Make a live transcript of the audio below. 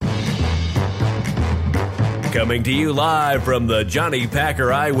Coming to you live from the Johnny Packer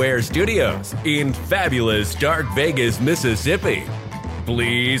Eyewear Studios in fabulous Dark Vegas, Mississippi.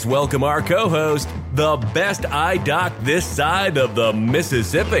 Please welcome our co-host, the best eye doc this side of the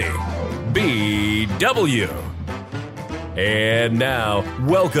Mississippi, BW. And now,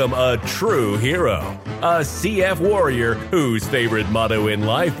 welcome a true hero, a CF warrior whose favorite motto in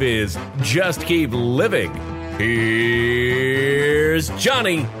life is just keep living. Here's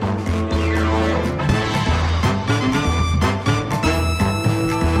Johnny.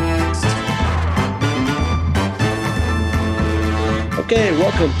 Okay,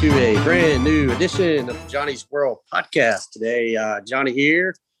 welcome to a brand new edition of Johnny's World Podcast. Today, Johnny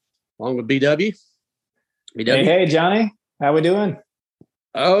here, along with BW. Hey, Johnny. How we doing?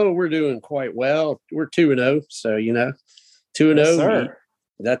 Oh, we're doing quite well. We're 2-0, so 2-0. Yes, sir.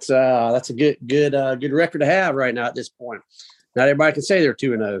 That's a good record to have right now at this point. Not everybody can say they're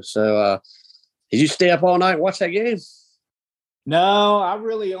 2-0. So, did you stay up all night and watch that game? No, I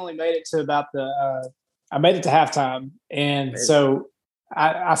really only made it to I made it to halftime, and so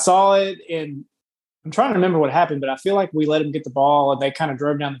I saw it, and I'm trying to remember what happened, but I feel like we let them get the ball, and they kind of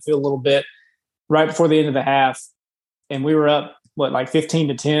drove down the field a little bit right before the end of the half, and we were up,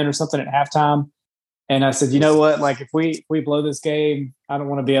 15-10 or something at halftime. And I said, you know what, if we blow this game, I don't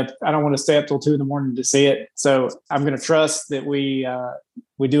want to stay up till 2 a.m. to see it. So I'm going to trust that we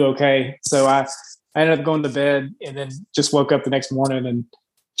do okay. So I ended up going to bed and then just woke up the next morning and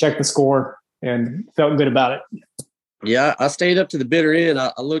checked the score and felt good about it. Yeah, I stayed up to the bitter end.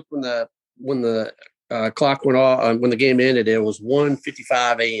 I looked when the clock went off. When the game ended, it was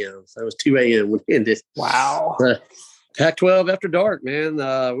 1:55 a.m. So it was 2 a.m. when it ended. Wow. Pac-12 after dark, man.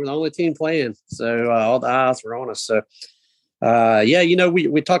 We're the only team playing, so all the eyes were on us. So,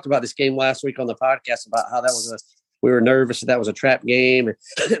 we talked about this game last week on the podcast about how we were nervous that was a trap game, and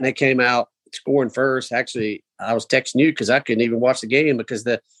they came out scoring first. Actually, I was texting you because I couldn't even watch the game because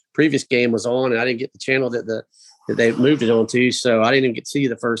the previous game was on, and I didn't get the channel that they moved it on to, so I didn't even get to see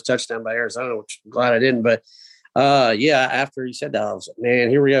the first touchdown by Arizona, which I'm glad I didn't. But after you said that, I was like, man,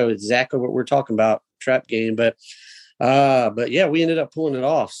 here we go, exactly what we're talking about, trap game. But yeah, we ended up pulling it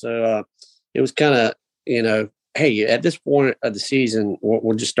off. So it was kind of, hey, at this point of the season,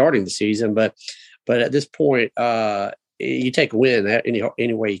 we're just starting the season, but at this point, you take a win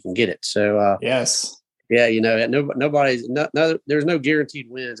any way you can get it. So yes. Yeah, there's no guaranteed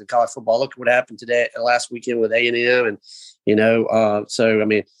wins in college football. Look at what happened last weekend with A&M, and who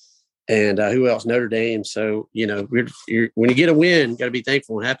else? Notre Dame. So when you get a win, you got to be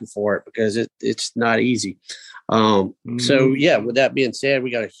thankful and happy for it because it's not easy. So yeah, with that being said, we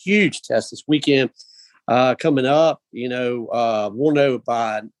got a huge test this weekend coming up. We'll know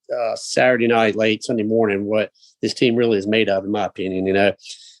by Saturday night, late Sunday morning, what this team really is made of, in my opinion.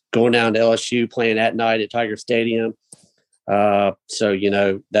 Going down to LSU, playing at night at Tiger Stadium.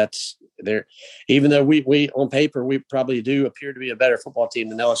 That's there. Even though we on paper, we probably do appear to be a better football team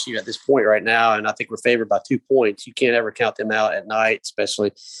than LSU at this point right now. And I think we're favored by 2 points. You can't ever count them out at night,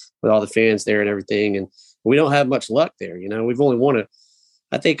 especially with all the fans there and everything. And we don't have much luck there. We've only won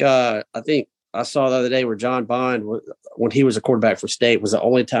I think I saw the other day where John Bond, when he was a quarterback for State, was the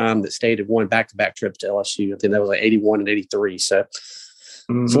only time that State had won back-to-back trips to LSU. I think that was 81 and 83. So,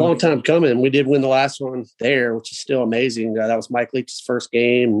 it's a long time coming. We did win the last one there, which is still amazing. That was Mike Leach's first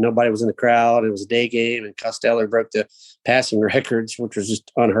game. Nobody was in the crowd. It was a day game, and Costello broke the passing records, which was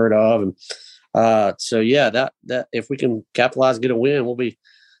just unheard of. And that if we can capitalize and get a win, we'll be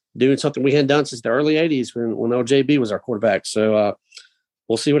doing something we hadn't done since the early 80s when OJB was our quarterback. So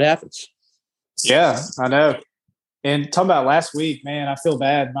we'll see what happens. Yeah, I know. And talking about last week, man, I feel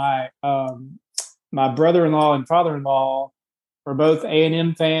bad. My brother-in-law and father-in-law are both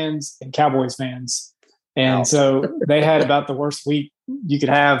A&M fans and Cowboys fans. And so they had about the worst week you could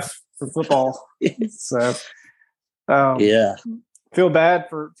have for football. So, feel bad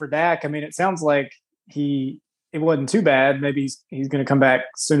for Dak. I mean, it sounds like it wasn't too bad. Maybe he's going to come back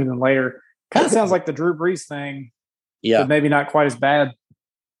sooner than later. Kind of sounds like the Drew Brees thing. Yeah. But maybe not quite as bad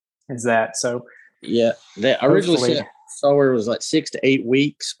as that. So, yeah, they originally saw where it was 6 to 8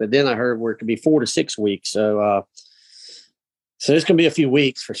 weeks, but then I heard where it could be 4 to 6 weeks. So, so it's going to be a few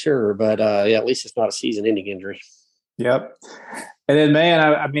weeks for sure, but at least it's not a season-ending injury. Yep. And then, man,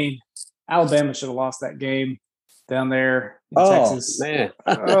 I mean, Alabama should have lost that game down there in Texas. Man.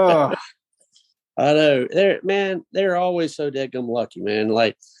 I know. They're always so deadgum lucky, man.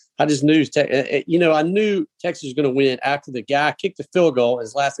 I just knew, I knew Texas was going to win after the guy kicked the field goal.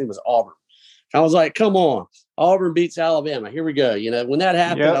 His last name was Auburn. I was like, come on. Auburn beats Alabama. Here we go. When that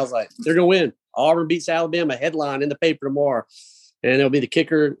happened, I was like, they're going to win. Auburn beats Alabama, headline in the paper tomorrow. And it'll be the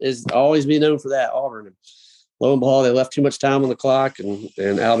kicker is always be known for that, Auburn. lo and behold, they left too much time on the clock, and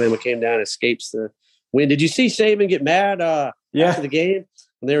Alabama came down and escapes the win. Did you see Saban get mad after the game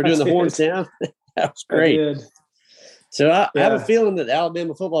when they were doing the horns down? That was great. So I have a feeling that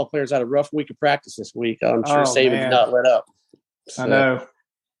Alabama football players had a rough week of practice this week. I'm sure Saban did not let up. So. I know.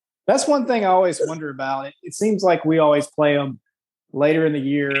 That's one thing I always wonder about. It seems like we always play them later in the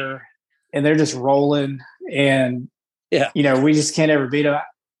year, and they're just rolling, and we just can't ever beat them.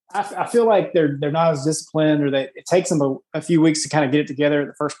 I feel like they're not as disciplined, or it takes them a few weeks to kind of get it together at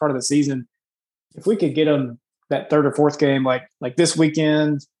the first part of the season. If we could get them that third or fourth game, like this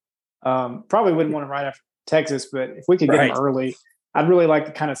weekend, probably wouldn't want them right after Texas, but if we could get them early, I'd really like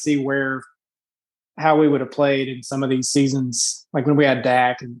to kind of see how we would have played in some of these seasons, like when we had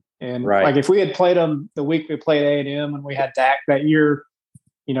Dak and like if we had played them the week we played A&M when we had Dak that year,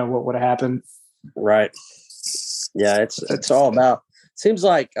 what would have happened? Right. Yeah, it's all about. Seems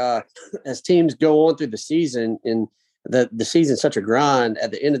like as teams go on through the season, and the season's such a grind. At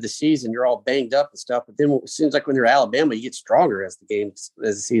the end of the season, you're all banged up and stuff. But then it seems like when you're Alabama, you get stronger as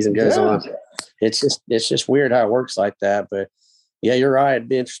the season goes on. It's just weird how it works like that. But yeah, you're right. It'd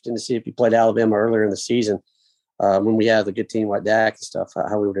be interesting to see if you played Alabama earlier in the season when we have a good team like Dak and stuff,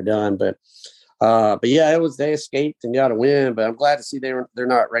 how we would have done. But yeah, they escaped and got a win. But I'm glad to see they're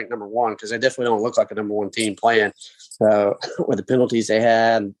not ranked number one, because they definitely don't look like a number one team playing with the penalties they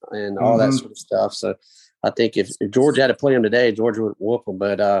had and all that sort of stuff. So I think if Georgia had to play them today, Georgia would whoop them.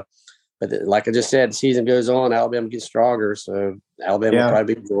 But like I just said, the season goes on, Alabama gets stronger. So Alabama will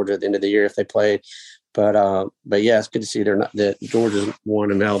probably beat Georgia at the end of the year if they played. But yeah, it's good to see that Georgia's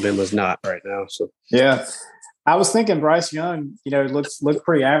won and Alabama's not right now. So yeah. I was thinking Bryce Young, looked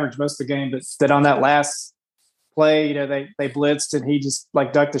pretty average most of the game, but that on that last play, they blitzed and he just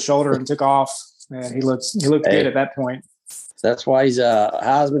like ducked the shoulder and took off, and he looked good at that point. That's why he's a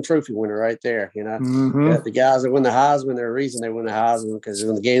Heisman Trophy winner right there. The guys that win the Heisman, there's a reason they win the Heisman, because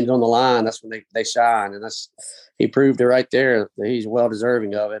when the game's on the line, that's when they shine, and he proved it right there. He's well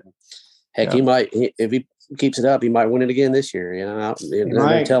deserving of it. Heck, he might, if he keeps it up, he might win it again this year.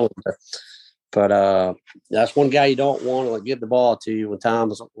 No telling. But that's one guy you don't want to give the ball to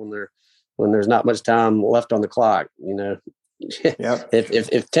when there's not much time left on the clock.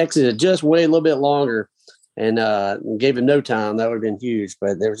 If Texas had just waited a little bit longer and gave him no time, that would have been huge.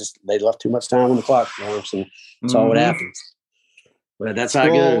 But they left too much time on the clock for him, so that's all what happens. But that's how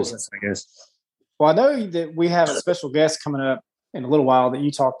it goes, I guess. Well, I know that we have a special guest coming up in a little while that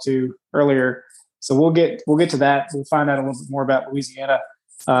you talked to earlier, so we'll get to that. We'll find out a little bit more about Louisiana.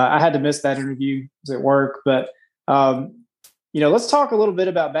 I had to miss that interview. I was at work, but let's talk a little bit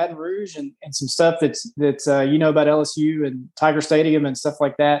about Baton Rouge and some stuff that's about LSU and Tiger Stadium and stuff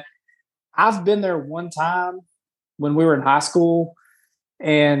like that. I've been there one time when we were in high school,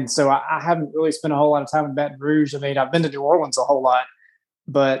 and so I haven't really spent a whole lot of time in Baton Rouge. I mean, I've been to New Orleans a whole lot,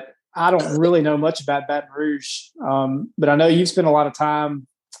 but I don't really know much about Baton Rouge. But I know you've spent a lot of time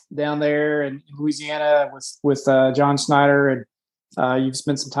down there in Louisiana with John Snyder, and you've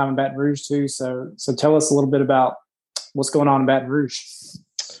spent some time in Baton Rouge too. So tell us a little bit about what's going on in Baton Rouge.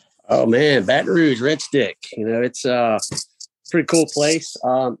 Oh man, Baton Rouge, Red Stick. It's a pretty cool place.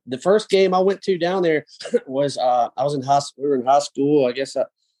 The first game I went to down there was I was in high school. We were in high school. I guess it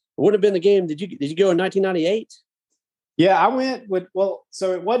would have been the game. Did you go in 1998? Yeah, I went with. Well,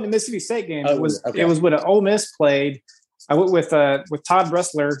 so it wasn't a Mississippi State game. It was when Ole Miss played. I went with Todd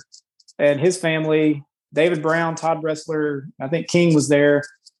Bressler and his family. David Brown, Todd Bressler, I think King was there,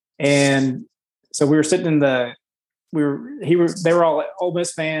 and so we were sitting they were all Ole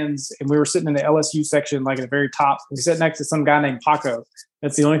Miss fans, and we were sitting in the LSU section, like at the very top. We sat next to some guy named Paco.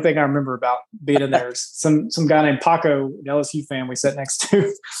 That's the only thing I remember about being in there. Some guy named Paco, an LSU fan, we sat next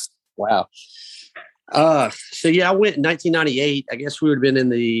to. Wow. So yeah, I went in 1998. I guess we would have been in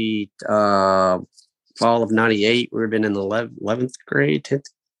the fall of 98. We would have been in the 11th grade,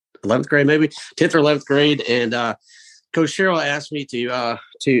 11th grade, maybe 10th or 11th grade. And Coach Sherrill asked me to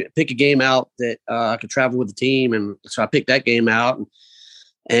pick a game out that I could travel with the team. And so I picked that game out.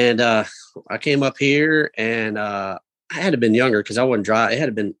 And I came up here, and I had to have been younger because I wasn't driving. It had to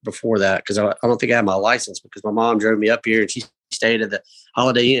have been before that, because I don't think I had my license, because my mom drove me up here, and she stayed at the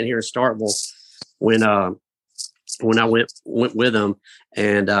Holiday Inn here in Starkville when I went with them.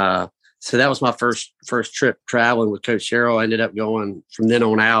 And so that was my first trip traveling with Coach Sherrill. I ended up going from then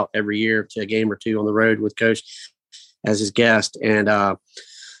on out every year to a game or two on the road with Coach as his guest. And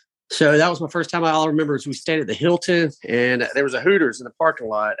so that was my first time. All I remember is we stayed at the Hilton, and there was a Hooters in the parking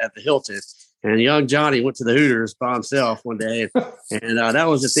lot at the Hilton. And young Johnny went to the Hooters by himself one day. And that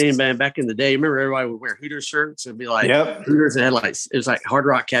was the thing, man, back in the day. Remember everybody would wear Hooters shirts? It'd be like Hooters had like, it was like Hard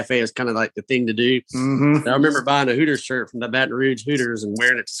Rock Cafe was kind of like the thing to do. Mm-hmm. I remember buying a Hooters shirt from the Baton Rouge Hooters and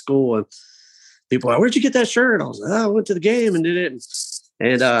wearing it to school. And people were like, where'd you get that shirt? I was like, I went to the game and did it.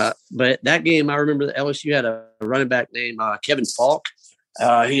 But that game, I remember the LSU had a running back named Kevin Falk.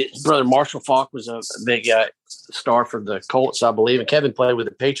 His brother Marshall Falk was a big star for the Colts, I believe. And Kevin played with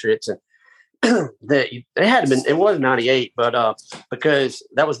the Patriots. And they had been, it was 98, but because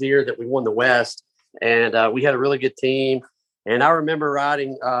that was the year that we won the West, and we had a really good team. And I remember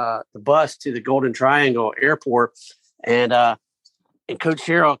riding the bus to the Golden Triangle Airport, and Coach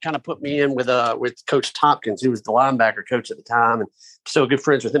Sherrill kind of put me in with Coach Tompkins, who was the linebacker coach at the time, and I'm still good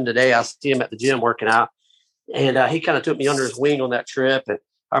friends with him today. I see him at the gym working out, and he kind of took me under his wing on that trip. And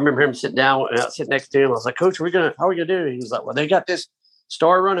I remember him sitting next to him. I was like, Coach, how are we gonna do? He was like, well, they got this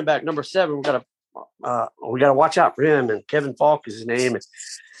star running back number 7. We got to watch out for him. And Kevin Falk is his name. And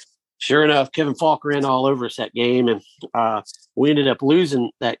sure enough, Kevin Falk ran all over us that game, and we ended up losing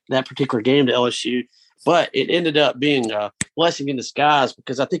that particular game to LSU. But it ended up being a blessing in disguise,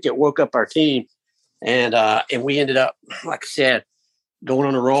 because I think it woke up our team, and we ended up, like I said, going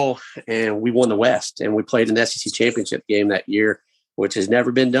on a roll, and we won the West, and we played in the SEC championship game that year, which has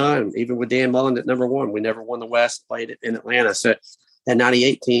never been done. Even with Dan Mullen at number 1, we never won the West. Played it in Atlanta. So that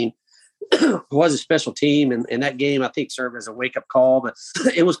 98 team was a special team. And that game, I think, served as a wake-up call. But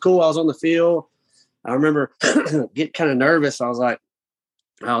it was cool. I was on the field. I remember getting kind of nervous. I was like,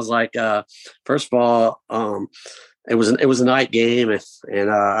 first of all, it was a night game.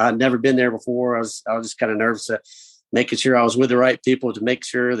 And I'd never been there before. I was just kind of nervous, making sure I was with the right people to make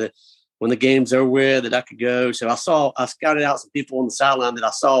sure that when the game's over with that I could go. So I scouted out some people on the sideline that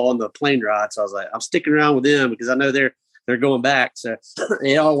I saw on the plane ride. So I was like, I'm sticking around with them because I know they're going back. So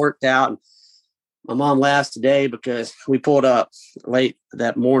it all worked out. And my mom laughs today because we pulled up early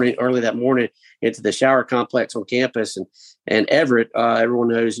that morning into the shower complex on campus. And Everett, everyone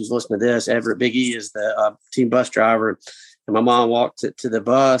knows who's listening to this, Everett Big E is the team bus driver. And my mom walked to the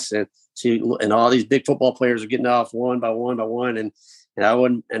bus, and all these big football players are getting off one by one by one. And I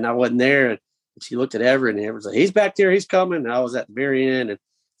wasn't there. And she looked at Everett, and Everett's like, he's back there, he's coming. And I was at the very end. And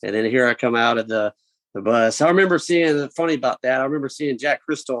then here I come out of the bus. I remember seeing, funny about that, I remember seeing Jack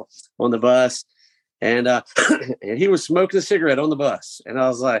Crystal on the bus, and and he was smoking a cigarette on the bus. And I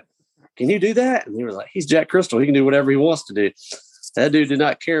was like, can you do that? And he was like, he's Jack Crystal. He can do whatever he wants to do. That dude did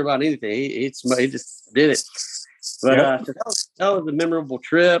not care about anything. He just did it. But so that was a memorable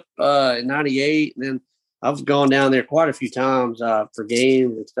trip in 98. And then I've gone down there quite a few times for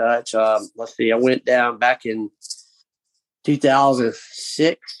games and such. Let's see, I went down back in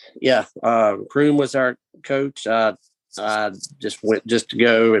 2006. Yeah. Kroom was our coach. I just went just to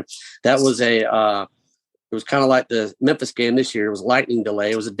go. And that was it was kind of like the Memphis game this year. It was lightning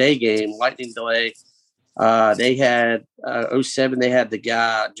delay. It was a day game, lightning delay. They had 07. They had the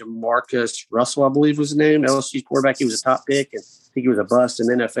guy, Jamarcus Russell, I believe was his name, LSU quarterback. He was a top pick, and I think he was a bust in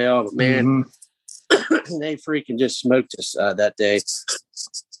the NFL. But man, they freaking just smoked us that day.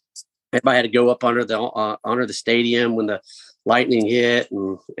 Everybody had to go up under the stadium when the lightning hit,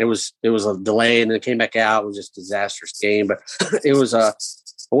 and it was a delay, and then it came back out. It was just a disastrous game, but it was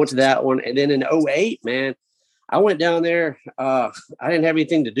I went to that one, and then in 08, man, I went down there. I didn't have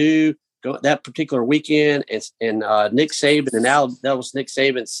anything to do that particular weekend, and Nick Saban, and that was Nick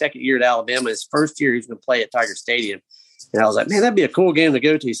Saban's second year at Alabama. His first year, he's going to play at Tiger Stadium, and I was like, man, that'd be a cool game to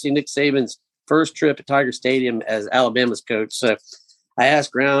go to. See Nick Saban's first trip at Tiger Stadium as Alabama's coach. So I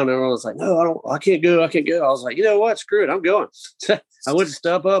asked around, and everyone was like, no, I can't go. I was like, you know what? Screw it. I'm going. So I went to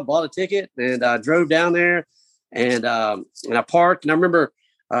StubHub, bought a ticket, and I drove down there, and I parked. And I remember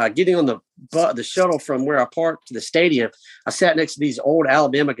getting on the shuttle from where I parked to the stadium. I sat next to these old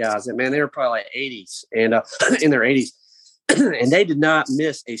Alabama guys, and man, they were probably like 80s and in their 80s, and they did not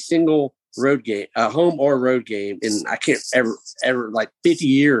miss a single road game, home or road game, and I can't ever like 50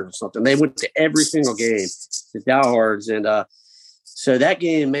 years or something. They went to every single game, the diehards, and so that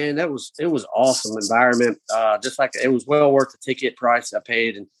game, man, it was awesome environment. Just like it was well worth the ticket price I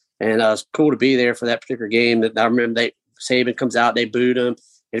paid, and it was cool to be there for that particular game. That I remember, Saban comes out, they booed him.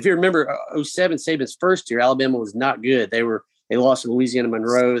 And if you remember 07, Saban's first year, Alabama was not good. They lost to Louisiana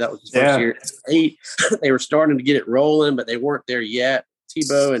Monroe. That was his first year. 8, they were starting to get it rolling, but they weren't there yet.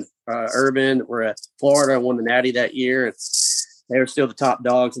 Tebow and Urban were at Florida, won the Natty that year, and they were still the top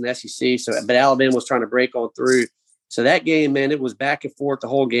dogs in the SEC. So, but Alabama was trying to break on through. So that game, man, it was back and forth the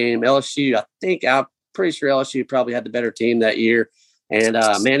whole game. LSU, I'm pretty sure LSU probably had the better team that year. And,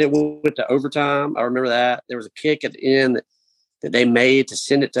 man, it went to overtime. I remember that. There was a kick at the end that they made to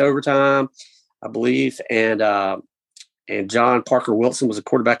send it to overtime. I believe, and John Parker Wilson was a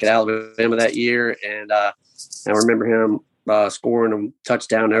quarterback at Alabama that year, and I remember him scoring a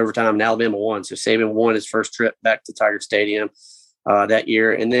touchdown in overtime, and Alabama won. So Saban won his first trip back to Tiger Stadium that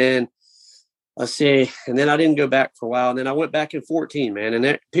year, and then let's see, and then I didn't go back for a while, and then I went back in 14, man.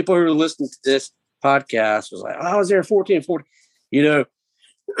 And people who were listening to this podcast was like, oh, I was there 14. You know,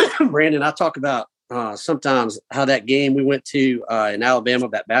 Brandon, I talk about sometimes how that game we went to in Alabama,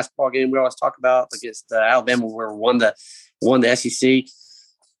 that basketball game we always talk about against Alabama, where we won the SEC.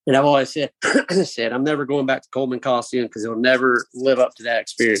 And I've always said, I'm never going back to Coleman Coliseum because it'll never live up to that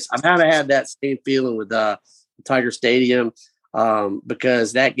experience. I've kind of had that same feeling with Tiger Stadium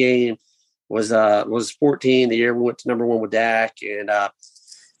because that game was 14, the year we went to number one with Dak. And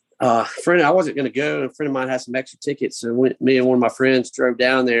friend, I wasn't going to go. A friend of mine had some extra tickets. So me and one of my friends drove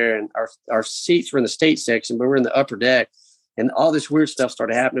down there, and our seats were in the state section, but we're in the upper deck. And all this weird stuff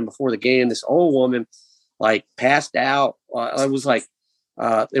started happening before the game. This old woman passed out. It was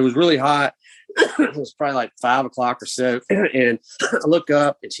it was really hot. It was probably 5 o'clock or so. And I look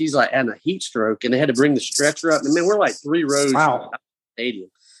up, and she's having a heat stroke, and they had to bring the stretcher up. And man, we're 3 rows from the stadium.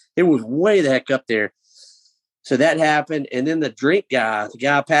 It was way the heck up there. So that happened. And then the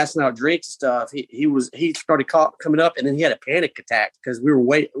guy passing out drinks and stuff, he started coming up, and then he had a panic attack because we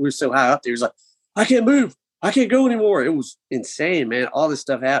were so high up there. He was like, I can't move. I can't go anymore. It was insane, man. All this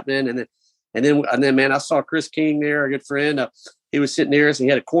stuff happening. And then, man, I saw Chris King there, a good friend. He was sitting near us, and he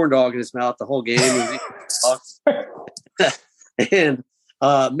had a corn dog in his mouth the whole game. And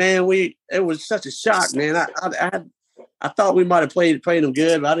man, it was such a shock, man. I thought we might have played them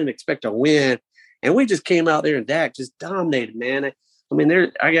good, but I didn't expect to win. And we just came out there, and Dak just dominated, man. I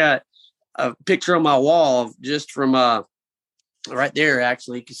mean, I got a picture on my wall just from right there.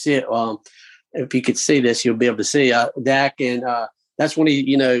 Actually, you can see it. If you could see this, you'll be able to see Dak, and that's when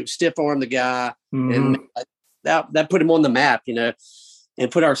he, stiff armed the guy, and that put him on the map,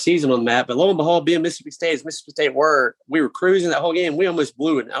 and put our season on the map. But lo and behold, being Mississippi State, as Mississippi State we were cruising that whole game. We almost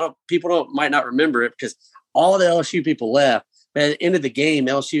blew it. People might not remember it because all the LSU people left. But at the end of the game,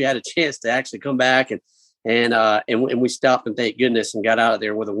 LSU had a chance to actually come back, and we stopped, and thank goodness, and got out of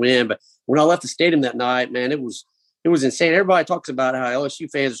there with a win. But when I left the stadium that night, man, it was insane. Everybody talks about how LSU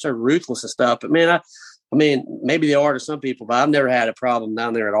fans are so ruthless and stuff, but man, I mean, maybe they are to some people, but I've never had a problem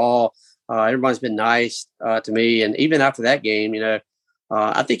down there at all. Everybody's been nice to me, and even after that game,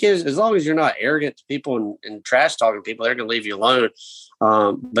 I think as long as you're not arrogant to people and trash talking people, they're going to leave you alone.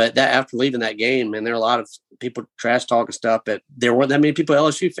 But that after leaving that game, and there are a lot of people trash talking stuff, but there weren't that many people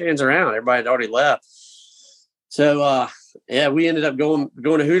LSU fans around. Everybody had already left. So we ended up going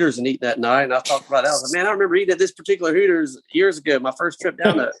to Hooters and eating that night. And I talked about that. I was like, man, I remember eating at this particular Hooters years ago, my first trip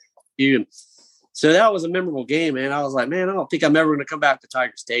down to you. So that was a memorable game, man. I was like, man, I don't think I'm ever going to come back to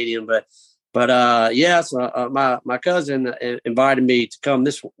Tiger Stadium, but so my cousin invited me to come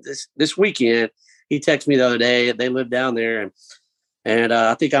this weekend. He texted me the other day. They live down there, and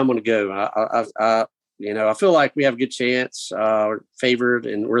I think I'm going to go. I feel like we have a good chance. We're favored,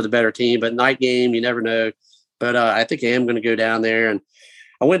 and we're the better team. But night game, you never know. But I think I am going to go down there. And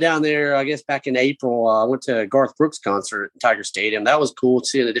I went down there, I guess, back in April. I went to a Garth Brooks concert at Tiger Stadium. That was cool,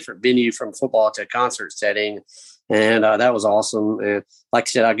 seeing a different venue from football to a concert setting. And that was awesome. And like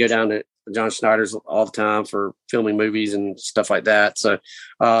I said, I go down to John Schneider's all the time for filming movies and stuff like that. So,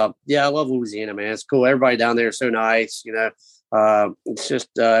 I love Louisiana, man. It's cool. Everybody down there is so nice. It's just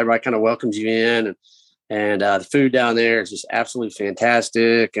everybody kind of welcomes you in. And the food down there is just absolutely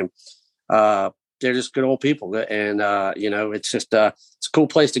fantastic. And they're just good old people. And, it's just it's a cool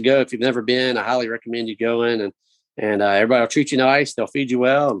place to go. If you've never been, I highly recommend you going. And everybody will treat you nice. They'll feed you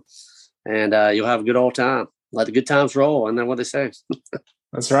well. And you'll have a good old time. Let the good times roll. And then what they say.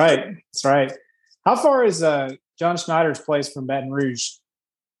 That's right. How far is John Schneider's place from Baton Rouge?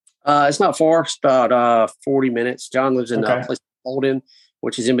 It's not far. It's about 40 minutes. John lives in a place called Holden,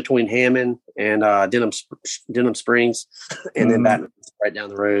 which is in between Hammond and Denham Springs, and then Baton Rouge right down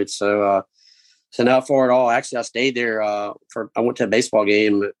the road. So not far at all. Actually, I stayed there I went to a baseball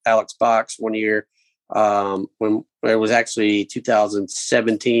game at Alex Box one year when it was actually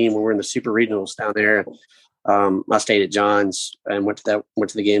 2017 when we were in the Super Regionals down there. I stayed at John's and went to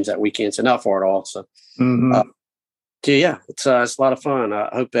the games that weekend, so not far at all. So, it's a lot of fun. I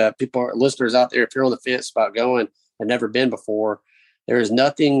hope that listeners out there, if you're on the fence about going and never been before, there is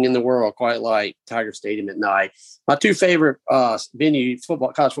nothing in the world quite like Tiger Stadium at night. My two favorite college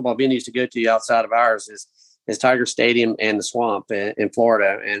football venues to go to outside of ours is Tiger Stadium and the Swamp in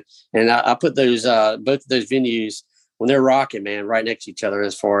Florida, and I put those both of those venues when they're rocking, man, right next to each other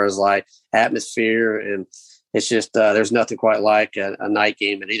as far as like atmosphere it's just there's nothing quite like a night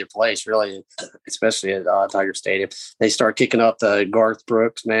game at either place, really, especially at Tiger Stadium. They start kicking up the Garth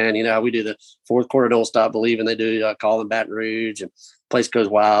Brooks, man. You know how we do the fourth quarter, Don't Stop Believing. They do Call in Baton Rouge, and place goes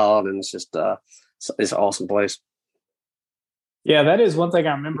wild, and it's just it's an awesome place. Yeah, that is one thing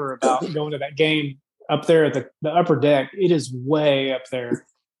I remember about going to that game up there at the upper deck. It is way up there.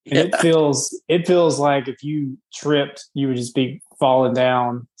 And it feels like if you tripped, you would just be falling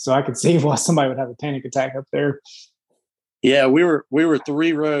down. So I could see why somebody would have a panic attack up there. Yeah, we were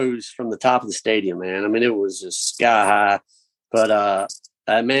 3 rows from the top of the stadium, man. I mean, it was just sky high. But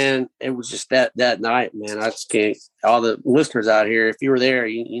man, it was just that night, man. I just can't. All the listeners out here, if you were there,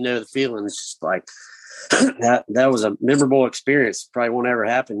 you know the feeling. It's just like that was a memorable experience. Probably won't ever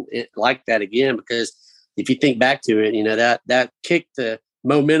happen like that again, because if you think back to it, you know that kicked the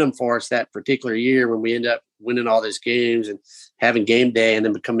momentum for us that particular year when we end up winning all those games and having game day and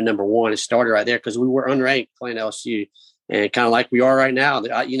then becoming number one. It started right there because we were unranked playing LSU, and kind of like we are right now.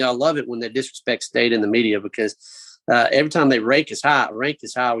 I love it when they disrespect state in the media, because every time they rank us high,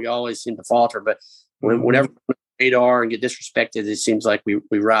 we always seem to falter. But whenever we radar and get disrespected, it seems like we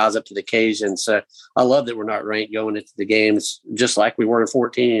rise up to the occasion. So I love that we're not ranked going into the games, just like we were in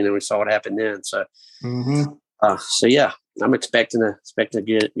 14, and we saw what happened then. So, so yeah. I'm expecting a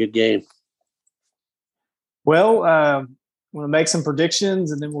good game. Well, I'm going to make some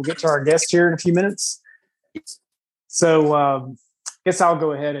predictions, and then we'll get to our guest here in a few minutes. So, I guess I'll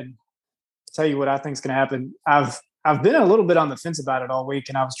go ahead and tell you what I think is going to happen. I've been a little bit on the fence about it all week,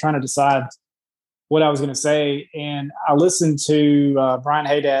 and I was trying to decide what I was going to say. And I listened to Brian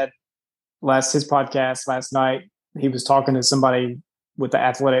Haydad his podcast last night. He was talking to somebody with The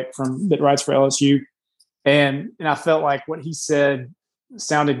Athletic that writes for LSU. And I felt like what he said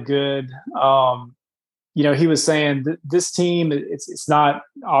sounded good. He was saying that this team, it's not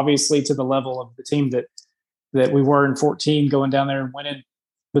obviously to the level of the team that we were in 14 going down there and winning,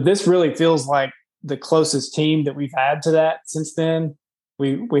 but this really feels like the closest team that we've had to that since then.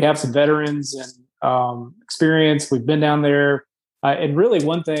 We have some veterans and experience. We've been down there. And really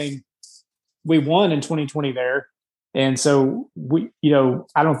one thing, we won in 2020 there. And so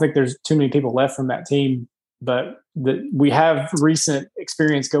I don't think there's too many people left from that team, but we have recent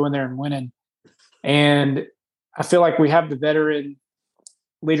experience going there and winning. And I feel like we have the veteran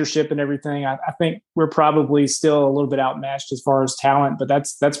leadership and everything. I think we're probably still a little bit outmatched as far as talent, but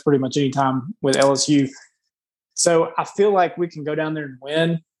that's pretty much any time with LSU. So I feel like we can go down there and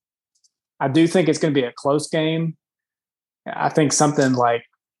win. I do think it's going to be a close game. I think something like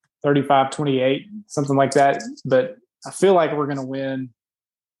 35-28, something like that. But I feel like we're going to win.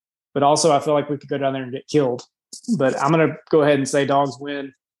 But also I feel like we could go down there and get killed. But I'm going to go ahead and say Dogs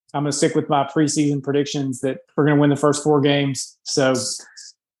win. I'm going to stick with my preseason predictions that we're going to win the first 4 games. So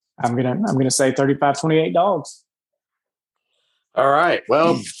I'm going to say 35-28 Dogs. All right.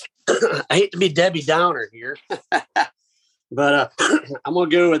 Well, I hate to be Debbie Downer here, but I'm going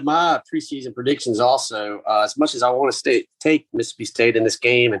to go with my preseason predictions also. As much as I want to take Mississippi State in this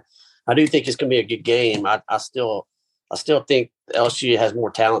game, and I do think it's going to be a good game, I still think LSU has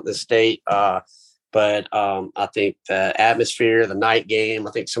more talent than State. But I think the atmosphere, the night game,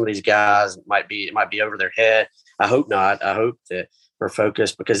 I think some of these guys it might be over their head. I hope not. I hope that we're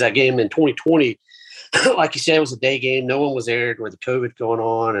focused, because that game in 2020, like you said, it was a day game. No one was there with the COVID going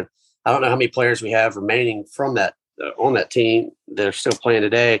on. And I don't know how many players we have remaining from that on that team that are still playing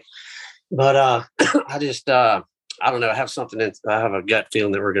today. But I just I don't know. I have a gut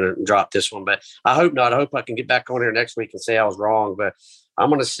feeling that we're going to drop this one, but I hope not. I hope I can get back on here next week and say I was wrong. But I'm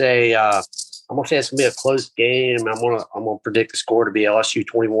going to say it's going to be a close game. I'm going to predict the score to be LSU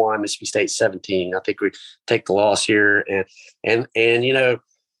 21, Mississippi State 17. I think we take the loss here, and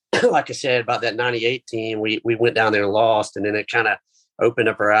like I said about that 98 team, we went down there and lost, and then it kind of opened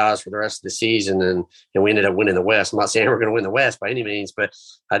up our eyes for the rest of the season, and we ended up winning the West. I'm not saying we're going to win the West by any means, but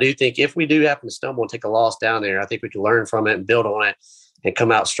I do think if we do happen to stumble and take a loss down there, I think we can learn from it and build on it and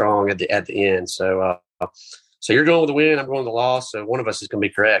come out strong at the end. So you're going with the win, I'm going with the loss. So one of us is going to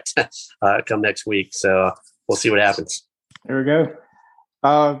be correct come next week. So we'll see what happens. There we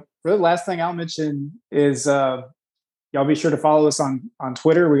go. Really, last thing I'll mention is y'all be sure to follow us on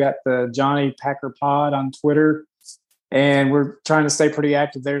Twitter. We got the Johnny Packer Pod on Twitter, and we're trying to stay pretty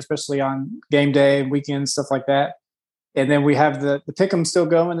active there, especially on game day and weekends, stuff like that. And then we have the Pick'em still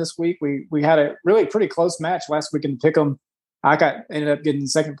going this week. We had a really pretty close match last week in the Pick'em. I ended up getting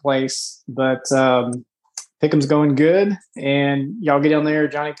second place, but Pick'em's going good. And y'all get on there,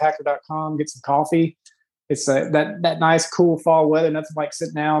 johnnypacker.com, get some coffee. It's that nice, cool fall weather. Nothing like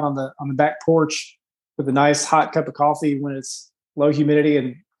sitting out on the back porch with a nice hot cup of coffee when it's low humidity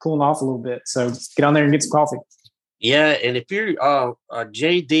and cooling off a little bit. So get on there and get some coffee. Yeah, and if you're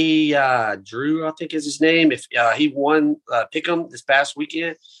JD Drew, I think is his name. If he won Pick'em this past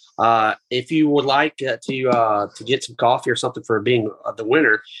weekend, if you would like to get some coffee or something for being the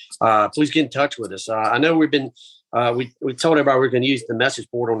winner, please get in touch with us. I know we've been we told everybody we're going to use the message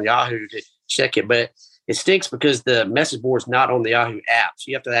board on Yahoo to check it, but it stinks because the message board is not on the Yahoo app. So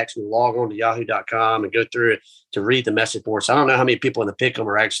you have to actually log on to yahoo.com and go through it to read the message board. So I don't know how many people in the Pick'em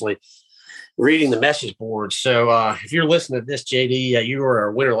are actually reading the message board. So if you're listening to this, JD, you were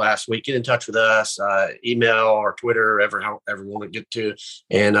our winner last week. Get in touch with us, email or Twitter, however you want to get to,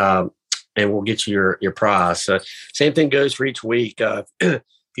 and we'll get you your prize. So same thing goes for each week.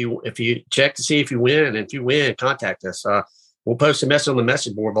 If you check to see if you win, and if you win, contact us. We'll post a message on the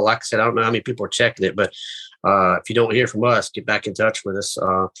message board. But like I said, I don't know how many people are checking it. But if you don't hear from us, get back in touch with us.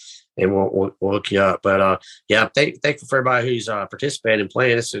 And we'll hook you up. But yeah, thankful for everybody who's participating and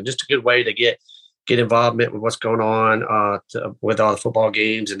playing. It's just a good way to get involvement with what's going on with all the football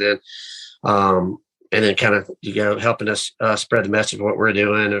games, and then kind of helping us spread the message of what we're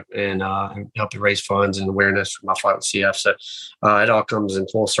doing and help to raise funds and awareness for My Fight with CF. So it all comes in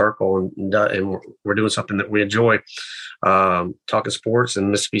full circle, and we're doing something that we enjoy, talking sports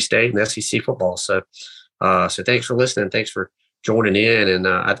and Mississippi State and SEC football. So thanks for listening. Thanks for joining in, and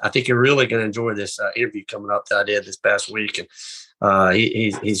I think you're really going to enjoy this interview coming up that I did this past week. And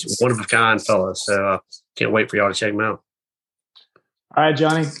he's one of a kind fellow, so can't wait for y'all to check him out. All right,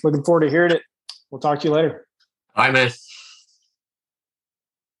 Johnny, looking forward to hearing it. We'll talk to you later. All right, man.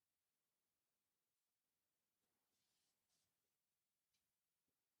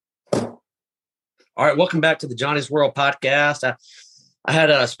 All right, welcome back to the Johnny's World podcast. I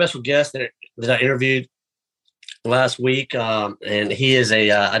had a special guest that I interviewed last week, and he is a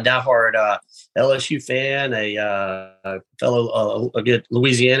diehard LSU fan, a fellow, a good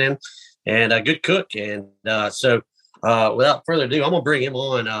Louisianan, and a good cook. And so without further ado, I'm going to bring him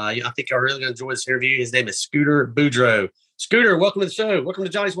on. I think I'm really going to enjoy this interview. His name is Scooter Boudreaux. Scooter, welcome to the show. Welcome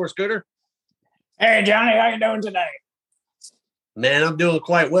to Johnny's World, Scooter. Hey, Johnny, how you doing today? Man, I'm doing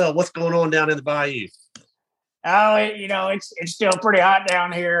quite well. What's going on down in the bayou? Oh, it's still pretty hot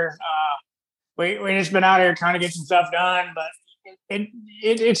down here. We just been out here trying to get some stuff done, but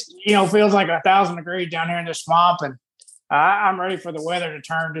it's feels like 1,000 degrees down here in the swamp, and I'm ready for the weather to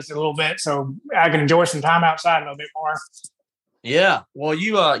turn just a little bit so I can enjoy some time outside a little bit more. Yeah, well,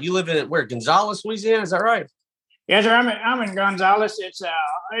 you live in where, Gonzales, Louisiana? Is that right? Yes, sir. I'm in Gonzales.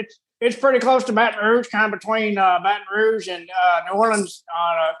 It's pretty close to Baton Rouge, kind of between Baton Rouge and New Orleans,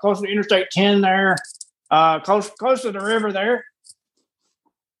 close to Interstate 10 there, close to the river there.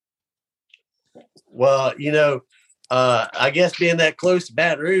 Well, I guess being that close to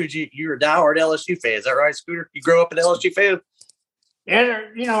Baton Rouge, you're a diehard LSU fan. Is that right, Scooter? You grew up an LSU fan? Yeah,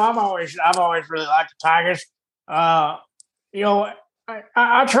 I've always really liked the Tigers. I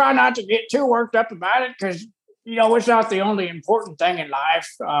try not to get too worked up about it because it's not the only important thing in life.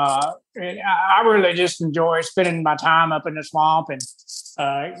 And I really just enjoy spending my time up in the swamp and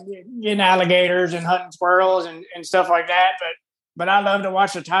getting alligators and hunting squirrels and stuff like that. But I love to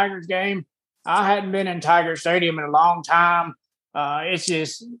watch the Tigers game. I hadn't been in Tiger Stadium in a long time. It's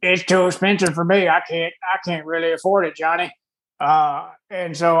too expensive for me. I can't really afford it, Johnny.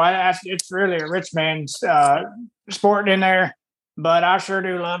 And so it's really a rich man's sport in there. But I sure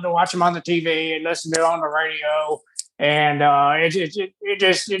do love to watch them on the TV and listen to it on the radio. And it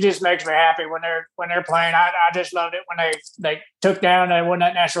just makes me happy when they're playing. I just loved it when they took down, they won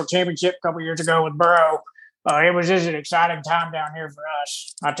that national championship a couple years ago with Burrow. It was just an exciting time down here for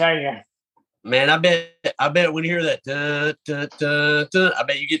us, I tell you. Man, I bet when you hear that, dun, dun, dun, dun, I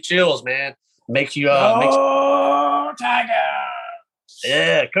bet you get chills, man. Makes you Tiger.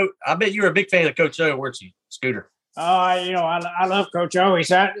 Yeah, Coach. I bet you were a big fan of Coach O, weren't you, Scooter? I love Coach O.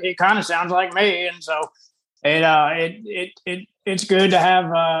 He kind of sounds like me, and so it's good to have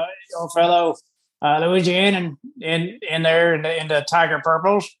a fellow Louisianan in there in the Tiger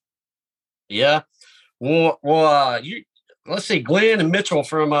Purples. Yeah. Well, let's see, Glenn and Mitchell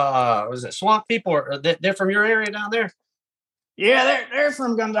from was it Swamp People? They're from your area down there? Yeah, they're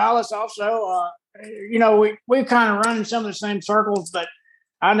from Gonzales also. We kind of run in some of the same circles, but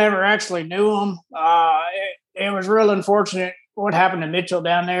I never actually knew them. It was real unfortunate what happened to Mitchell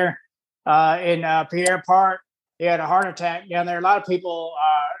down there in Pierre Park. He had a heart attack down there. A lot of people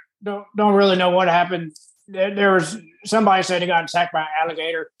don't really know what happened. There was somebody said he got attacked by an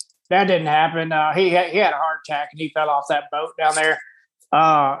alligator. That didn't happen. He had a heart attack and he fell off that boat down there.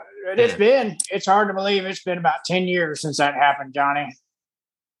 It's hard to believe it's been about 10 years since that happened, Johnny.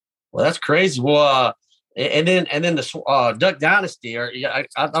 Well, that's crazy. Well, And then the Duck Dynasty. Or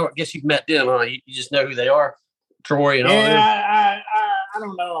I guess you've met them, huh? You just know who they are, Troy and all them. Yeah, I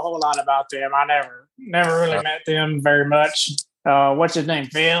don't know a whole lot about them. I never really met them very much. What's his name?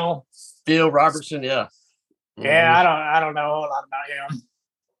 Phil Robertson. Yeah. Yeah, I don't know a whole lot about him.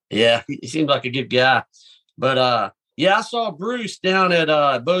 Yeah, he seems like a good guy. But yeah, I saw Bruce down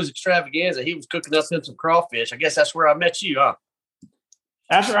at Bo's Extravaganza. He was cooking up some crawfish. I guess that's where I met you, huh?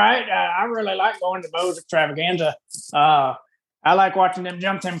 That's right. I really like going to Bo's Extravaganza. I like watching them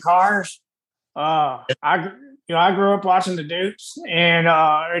jump them cars. I grew up watching the Dukes, and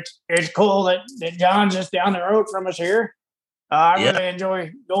it's cool that John's just down the road from us here. I really enjoy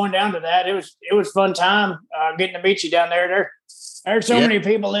going down to that. It was fun time getting to meet you down there. There's so many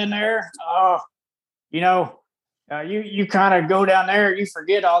people in there. You kind of go down there, you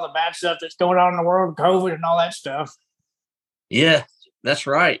forget all the bad stuff that's going on in the world, COVID and all that stuff. Yeah, that's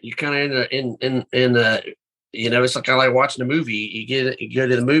right. You kind of in it's kind of like watching a movie. You go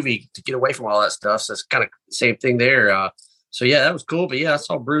to the movie to get away from all that stuff. So it's kind of the same thing there. So yeah, that was cool. But yeah, I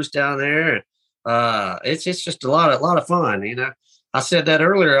saw Bruce down there. It's just a lot of fun. I said that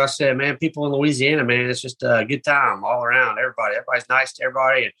earlier. I said, man, people in Louisiana, man, it's just a good time all around. Everybody's nice to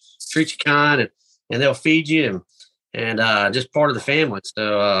everybody and treat you kind, and they'll feed you and just part of the family.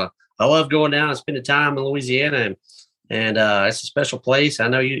 So I love going down and spending time in Louisiana, and it's a special place. I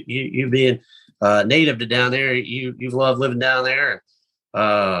know you being native to down there, you love living down there.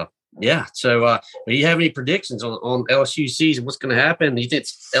 Yeah. So do you have any predictions on LSU season? What's going to happen? Do you think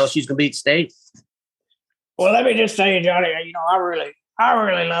LSU's going to beat State? Well, let me just say, Johnny, I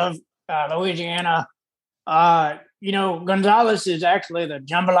really love Louisiana. Gonzales is actually the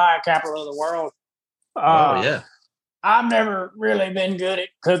jambalaya capital of the world. Oh yeah. I've never really been good at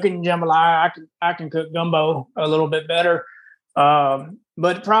cooking jambalaya. I can cook gumbo a little bit better,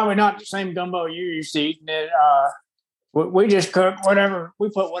 but probably not the same gumbo you used to eating it. We just cook whatever. We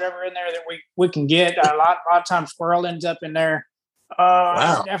put whatever in there that we can get. A lot of times squirrel ends up in there.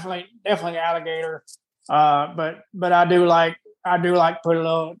 Wow. Definitely alligator. But I do like put a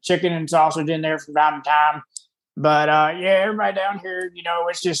little chicken and sausage in there from time to time. But everybody down here,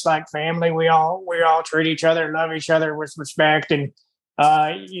 it's just like family. We all treat each other, love each other with respect, and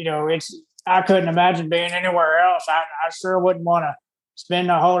I couldn't imagine being anywhere else. I sure wouldn't want to spend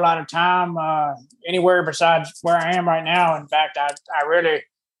a whole lot of time anywhere besides where I am right now. In fact, I really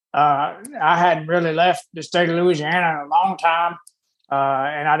I hadn't really left the state of Louisiana in a long time,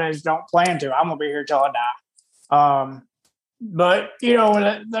 and I just don't plan to. I'm gonna be here till I die. But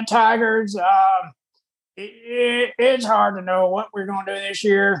the Tigers. It's hard to know what we're going to do this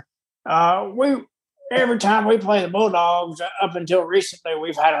year. Every time we play the Bulldogs up until recently,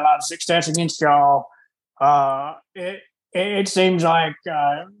 we've had a lot of success against y'all. It seems like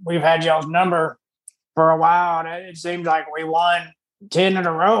we've had y'all's number for a while. And it seems like we won 10 in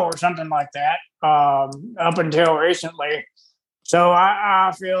a row or something like that up until recently. So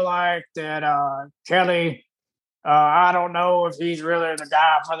I feel like that Kelly, I don't know if he's really the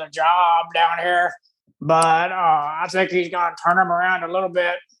guy for the job down here. But I think he's going to turn them around a little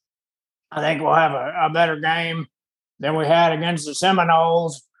bit. I think we'll have a better game than we had against the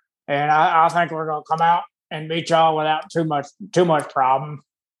Seminoles, and I think we're going to come out and beat y'all without too much problem.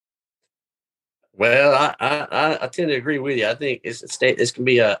 Well, I tend to agree with you. I think this can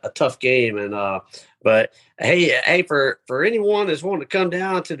be a tough game, and but hey, for anyone that's wanting to come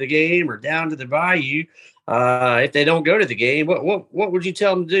down to the game or down to the Bayou. If they don't go to the game, what would you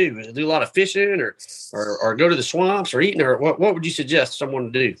tell them to do? Do a lot of fishing or go to the swamps or eating, or what would you suggest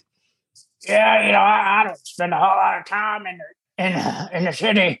someone to do? Yeah, I don't spend a whole lot of time in the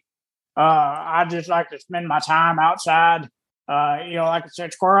city. I just like to spend my time outside. Like I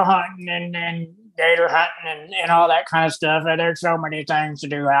said, squirrel hunting and gator hunting and all that kind of stuff. And there's so many things to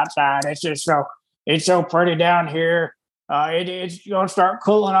do outside. It's so pretty down here. It's going to start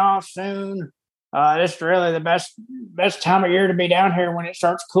cooling off soon. It's really the best time of year to be down here when it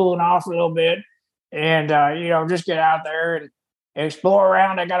starts cooling off a little bit, and just get out there and explore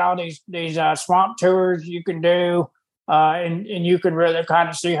around. I got all these swamp tours you can do, and you can really kind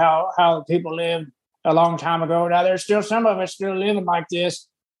of see how people lived a long time ago. Now there's still some of us still living like this,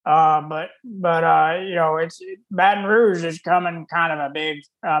 but it's Baton Rouge is coming kind of a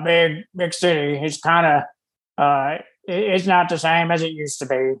big city. It's kind of it's not the same as it used to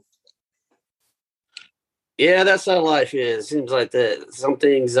be. Yeah, that's how life is. It seems like that. Some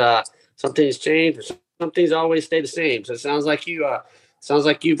things change, but some things always stay the same. So it sounds like you're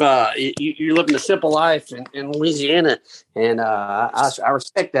living a simple life in Louisiana, and I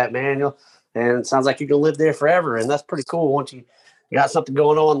respect that, man. And it sounds like you're gonna live there forever, and that's pretty cool. Once you got something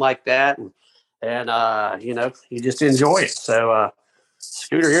going on like that, and you just enjoy it. So,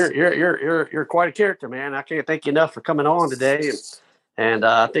 Scooter, you're quite a character, man. I can't thank you enough for coming on today, and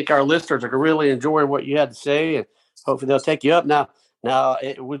I think our listeners are really enjoying what you had to say, and hopefully they'll take you up. Now,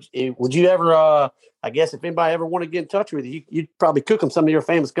 would you ever? I guess if anybody ever want to get in touch with you, you'd probably cook them some of your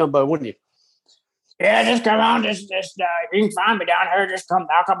famous gumbo, wouldn't you? Yeah, just come on. Just you can find me down here. Just come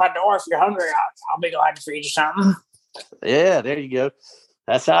knock on my door if you're hungry. I'll be glad to feed you something. Yeah, there you go.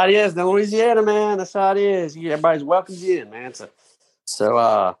 That's how it is in Louisiana, man. That's how it is. Everybody's welcomes you in, man.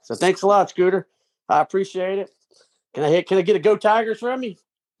 So thanks a lot, Scooter. I appreciate it. Can I get a Go Tigers from you?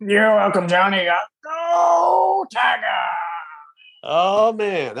 You're welcome, Johnny. Go Tiger! Oh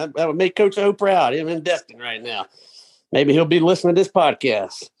man, that would make Coach O proud. Him in Destin right now. Maybe he'll be listening to this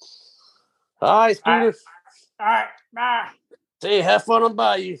podcast. All right, Scooter. All right. Bye. See you. Have fun on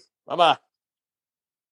Bayou. Bye-bye.